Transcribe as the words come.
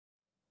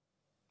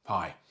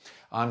Hi,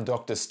 I'm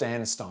Dr.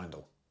 Stan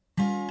Steindl.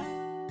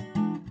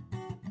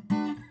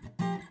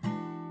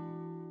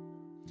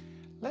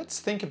 Let's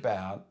think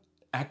about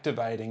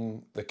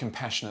activating the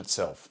compassionate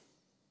self.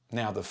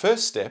 Now, the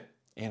first step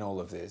in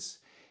all of this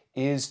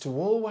is to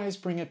always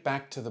bring it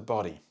back to the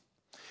body.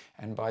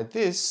 And by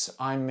this,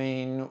 I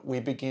mean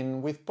we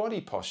begin with body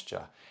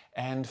posture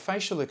and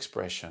facial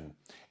expression,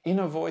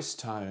 inner voice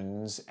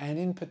tones, and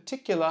in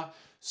particular,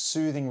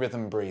 soothing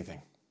rhythm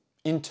breathing.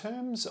 In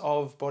terms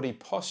of body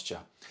posture,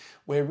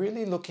 we're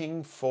really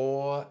looking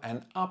for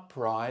an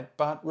upright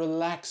but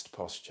relaxed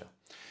posture.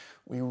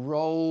 We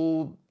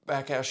roll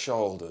back our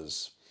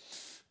shoulders.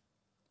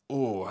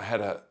 Oh, I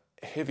had a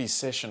heavy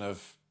session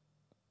of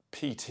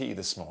PT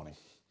this morning.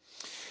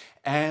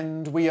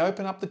 And we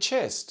open up the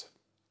chest.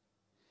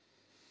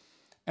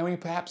 And we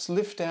perhaps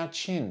lift our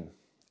chin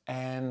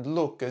and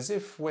look as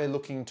if we're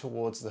looking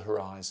towards the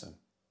horizon.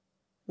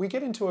 We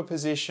get into a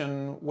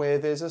position where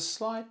there's a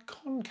slight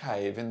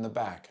concave in the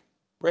back,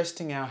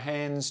 resting our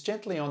hands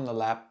gently on the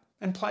lap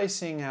and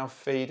placing our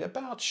feet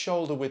about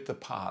shoulder width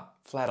apart,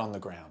 flat on the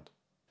ground.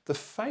 The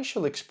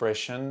facial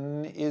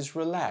expression is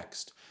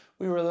relaxed.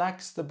 We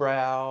relax the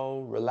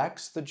brow,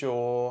 relax the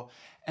jaw,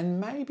 and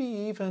maybe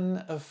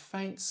even a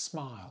faint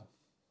smile.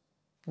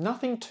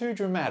 Nothing too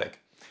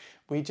dramatic.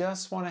 We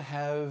just want to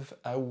have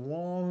a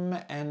warm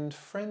and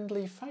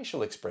friendly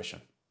facial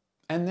expression.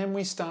 And then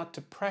we start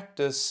to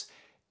practice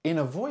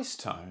inner voice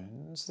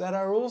tones that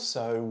are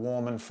also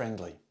warm and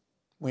friendly.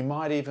 We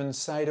might even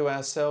say to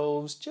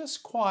ourselves,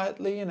 just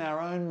quietly in our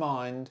own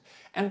mind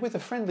and with a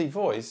friendly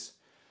voice,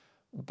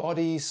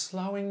 body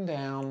slowing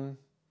down,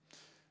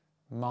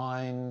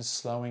 mind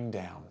slowing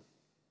down.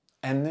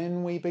 And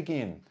then we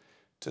begin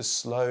to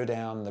slow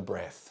down the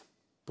breath,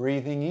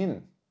 breathing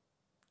in,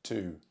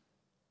 2,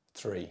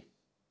 3.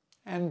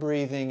 And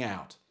breathing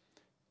out,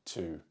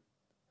 2,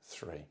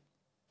 3.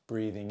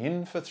 Breathing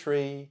in for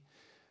 3,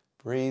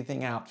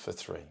 breathing out for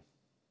 3.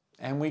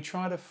 And we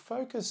try to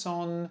focus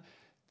on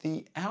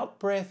the out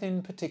breath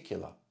in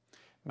particular,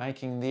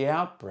 making the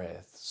out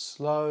breath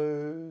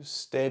slow,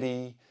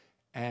 steady,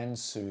 and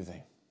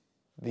soothing.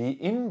 The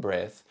in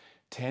breath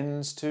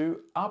tends to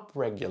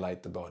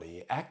upregulate the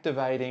body,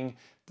 activating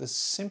the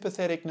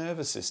sympathetic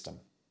nervous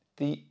system.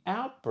 The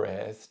out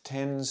breath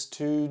tends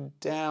to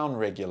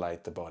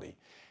downregulate the body,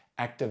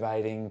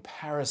 activating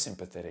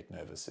parasympathetic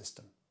nervous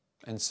system.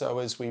 And so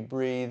as we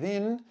breathe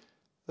in,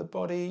 the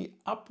body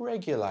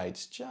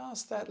upregulates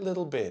just that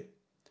little bit.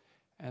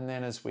 And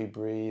then as we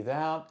breathe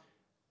out,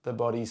 the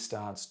body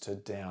starts to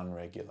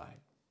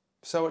downregulate.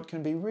 So it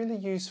can be really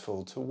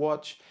useful to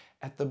watch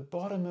at the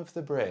bottom of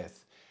the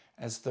breath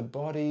as the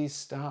body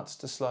starts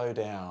to slow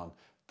down,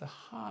 the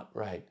heart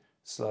rate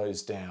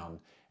slows down,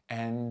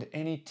 and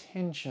any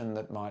tension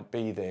that might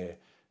be there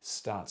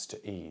starts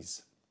to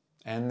ease.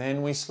 And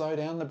then we slow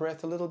down the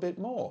breath a little bit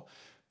more.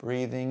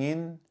 Breathing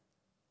in,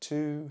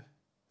 2,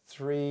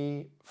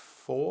 3,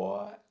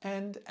 4,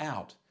 and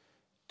out,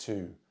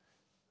 2,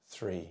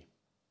 3,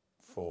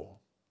 4.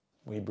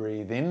 We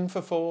breathe in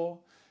for 4,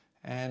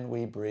 and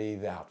we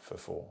breathe out for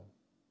 4.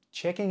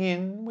 Checking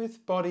in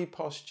with body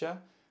posture,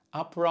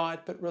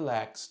 upright but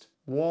relaxed,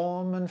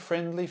 warm and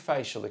friendly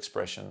facial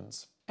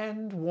expressions,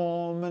 and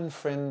warm and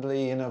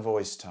friendly inner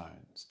voice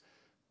tones.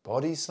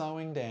 Body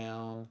slowing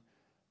down,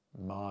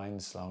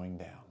 mind slowing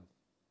down.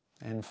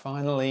 And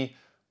finally,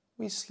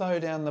 we slow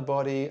down the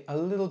body a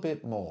little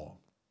bit more.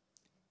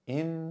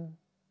 In,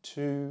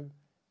 2,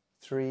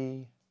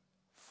 3,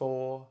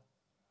 4,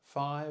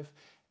 5,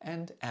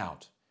 and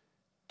out,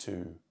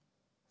 2,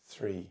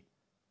 3,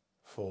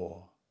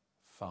 4,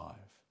 5.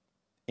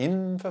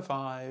 In for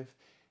 5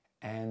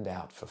 and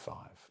out for 5.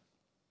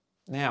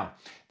 Now,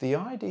 the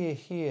idea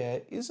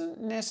here isn't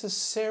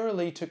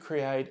necessarily to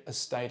create a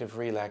state of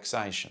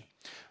relaxation.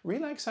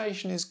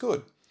 Relaxation is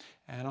good,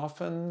 and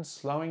often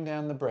slowing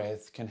down the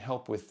breath can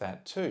help with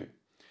that too.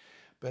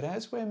 But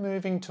as we're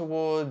moving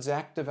towards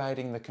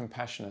activating the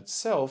compassionate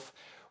self,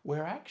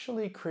 we're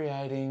actually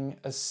creating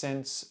a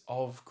sense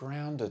of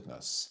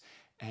groundedness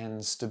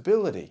and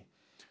stability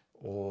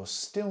or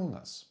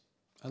stillness.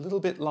 A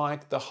little bit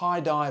like the high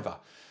diver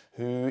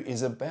who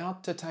is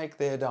about to take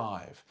their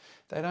dive.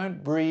 They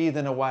don't breathe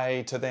in a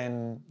way to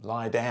then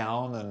lie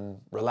down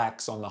and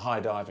relax on the high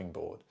diving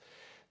board.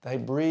 They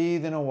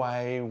breathe in a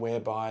way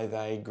whereby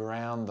they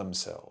ground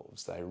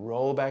themselves. They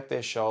roll back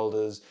their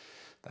shoulders.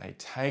 They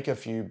take a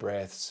few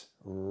breaths,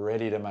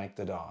 ready to make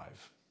the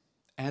dive.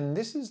 And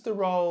this is the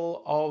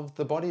role of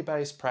the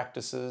body-based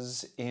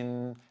practices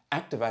in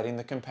activating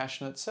the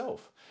compassionate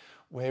self.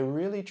 We're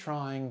really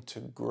trying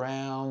to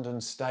ground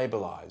and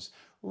stabilize,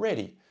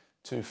 ready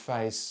to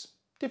face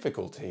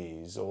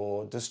difficulties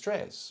or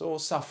distress or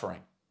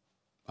suffering.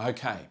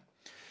 Okay,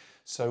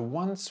 so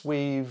once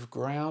we've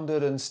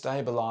grounded and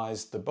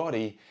stabilized the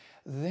body,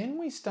 then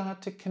we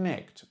start to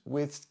connect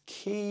with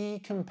key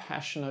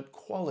compassionate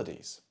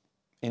qualities.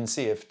 In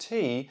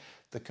CFT,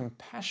 the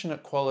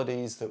compassionate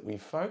qualities that we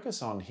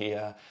focus on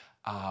here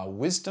are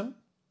wisdom,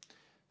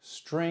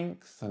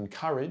 strength and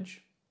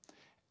courage,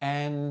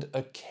 and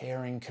a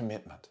caring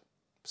commitment.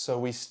 So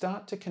we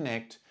start to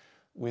connect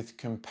with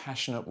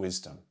compassionate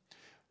wisdom,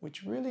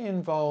 which really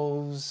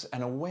involves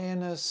an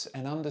awareness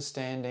and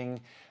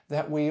understanding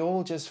that we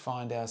all just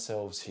find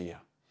ourselves here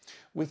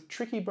with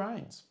tricky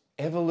brains.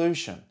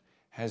 Evolution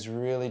has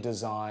really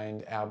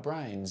designed our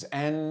brains,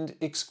 and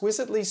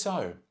exquisitely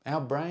so.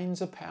 Our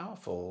brains are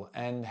powerful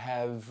and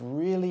have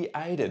really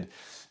aided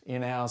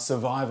in our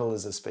survival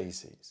as a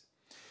species.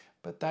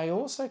 But they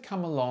also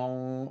come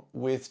along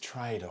with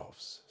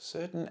trade-offs,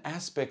 certain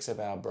aspects of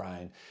our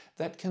brain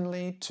that can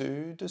lead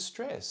to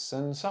distress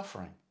and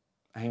suffering.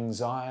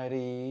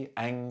 Anxiety,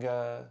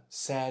 anger,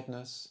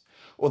 sadness,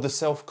 or the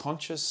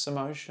self-conscious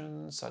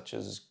emotions such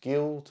as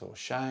guilt or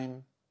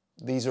shame.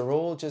 These are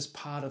all just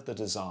part of the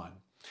design.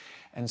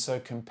 And so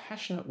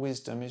compassionate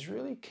wisdom is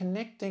really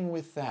connecting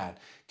with that,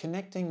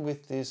 connecting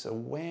with this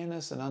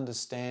awareness and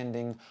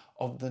understanding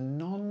of the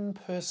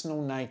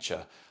non-personal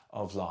nature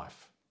of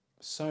life.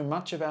 So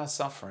much of our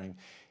suffering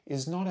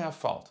is not our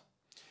fault.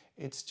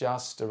 It's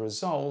just a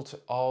result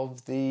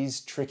of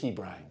these tricky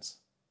brains.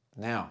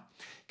 Now,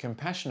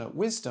 compassionate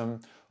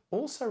wisdom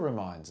also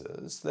reminds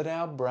us that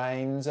our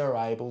brains are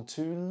able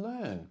to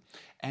learn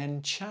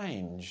and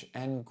change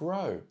and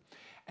grow.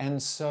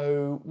 And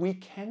so we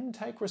can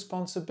take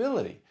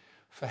responsibility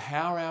for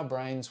how our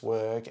brains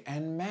work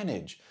and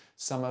manage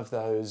some of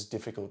those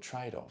difficult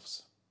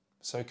trade-offs.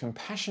 So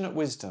compassionate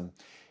wisdom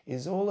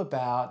is all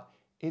about,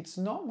 it's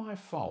not my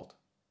fault,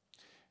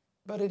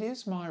 but it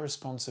is my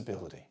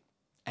responsibility.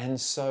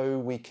 And so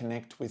we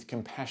connect with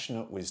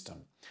compassionate wisdom,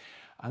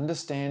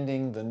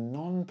 understanding the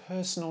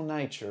non-personal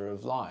nature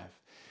of life,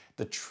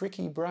 the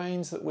tricky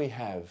brains that we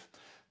have,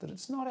 that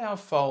it's not our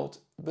fault,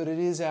 but it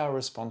is our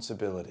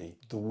responsibility.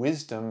 The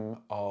wisdom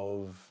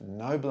of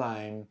no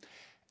blame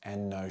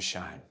and no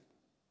shame.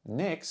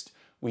 Next,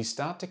 we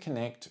start to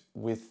connect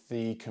with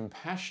the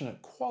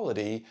compassionate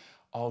quality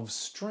of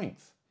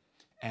strength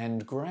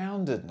and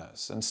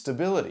groundedness and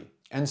stability.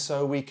 And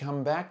so we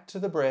come back to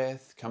the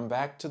breath, come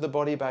back to the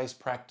body-based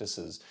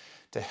practices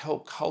to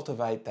help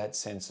cultivate that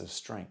sense of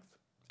strength.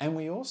 And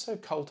we also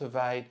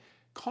cultivate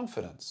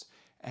confidence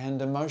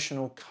and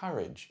emotional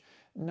courage,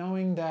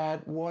 knowing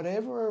that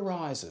whatever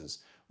arises,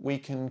 we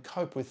can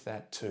cope with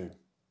that too.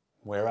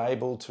 We're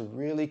able to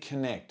really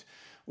connect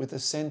with a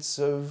sense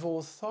of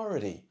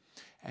authority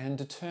and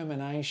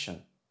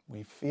determination.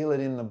 We feel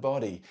it in the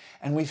body,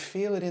 and we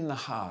feel it in the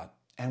heart,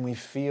 and we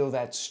feel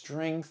that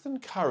strength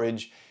and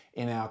courage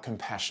in our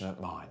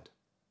compassionate mind.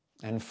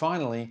 And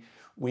finally,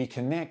 we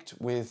connect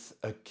with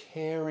a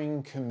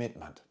caring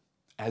commitment.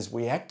 As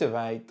we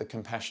activate the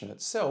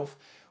compassionate self,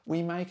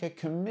 we make a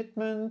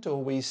commitment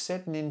or we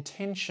set an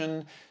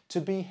intention to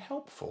be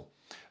helpful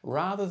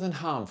rather than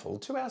harmful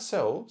to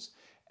ourselves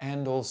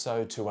and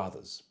also to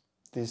others.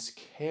 This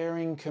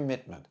caring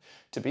commitment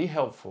to be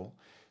helpful,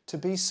 to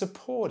be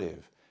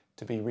supportive,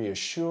 to be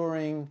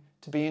reassuring,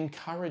 to be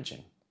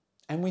encouraging.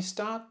 And we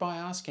start by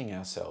asking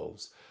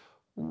ourselves,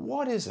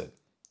 what is it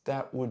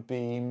that would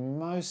be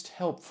most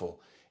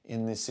helpful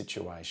in this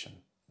situation?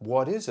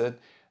 What is it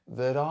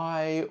that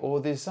I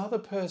or this other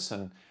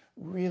person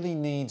really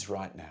needs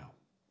right now?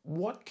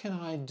 What can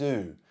I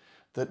do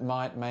that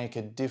might make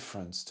a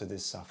difference to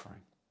this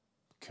suffering?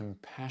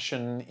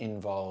 Compassion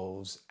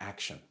involves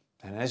action.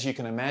 And as you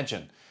can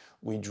imagine,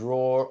 we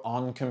draw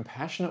on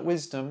compassionate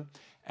wisdom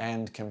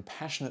and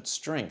compassionate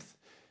strength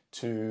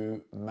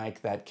to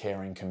make that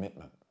caring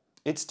commitment.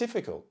 It's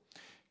difficult.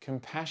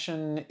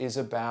 Compassion is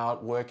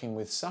about working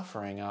with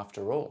suffering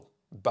after all.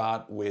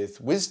 But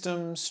with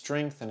wisdom,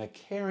 strength, and a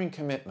caring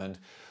commitment,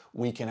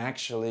 we can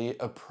actually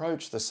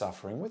approach the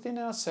suffering within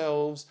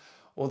ourselves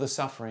or the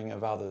suffering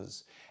of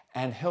others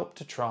and help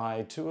to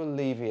try to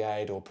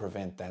alleviate or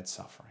prevent that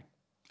suffering.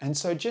 And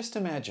so just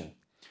imagine,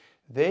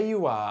 there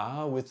you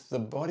are with the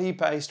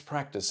body-based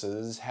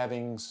practices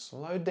having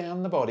slowed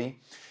down the body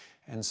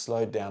and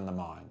slowed down the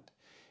mind.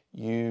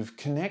 You've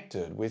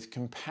connected with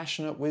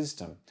compassionate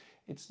wisdom.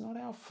 It's not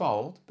our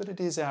fault, but it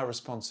is our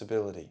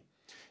responsibility.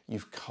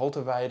 You've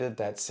cultivated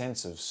that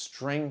sense of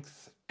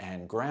strength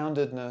and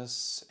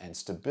groundedness and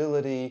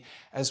stability,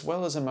 as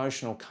well as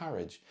emotional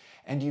courage.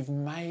 And you've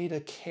made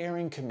a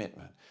caring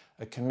commitment,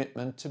 a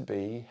commitment to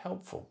be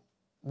helpful.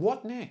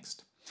 What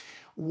next?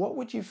 What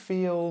would you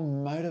feel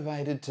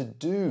motivated to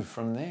do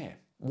from there?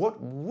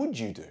 What would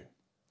you do?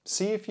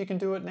 See if you can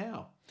do it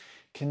now.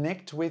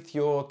 Connect with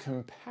your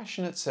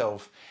compassionate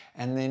self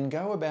and then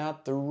go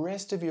about the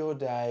rest of your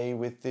day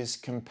with this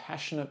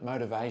compassionate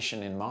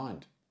motivation in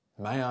mind.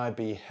 May I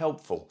be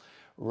helpful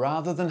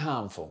rather than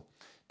harmful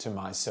to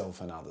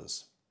myself and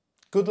others.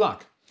 Good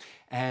luck,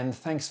 and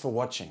thanks for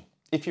watching.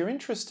 If you're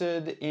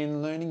interested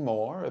in learning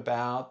more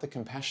about the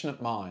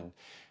compassionate mind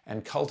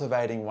and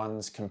cultivating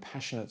one's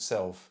compassionate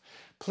self,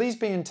 please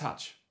be in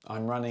touch.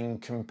 I'm running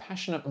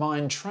compassionate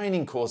mind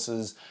training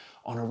courses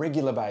on a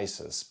regular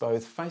basis,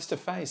 both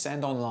face-to-face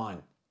and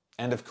online.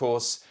 And of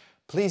course,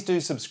 please do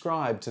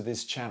subscribe to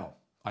this channel.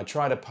 I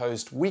try to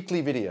post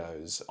weekly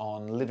videos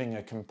on living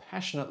a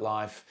compassionate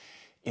life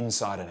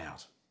inside and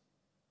out.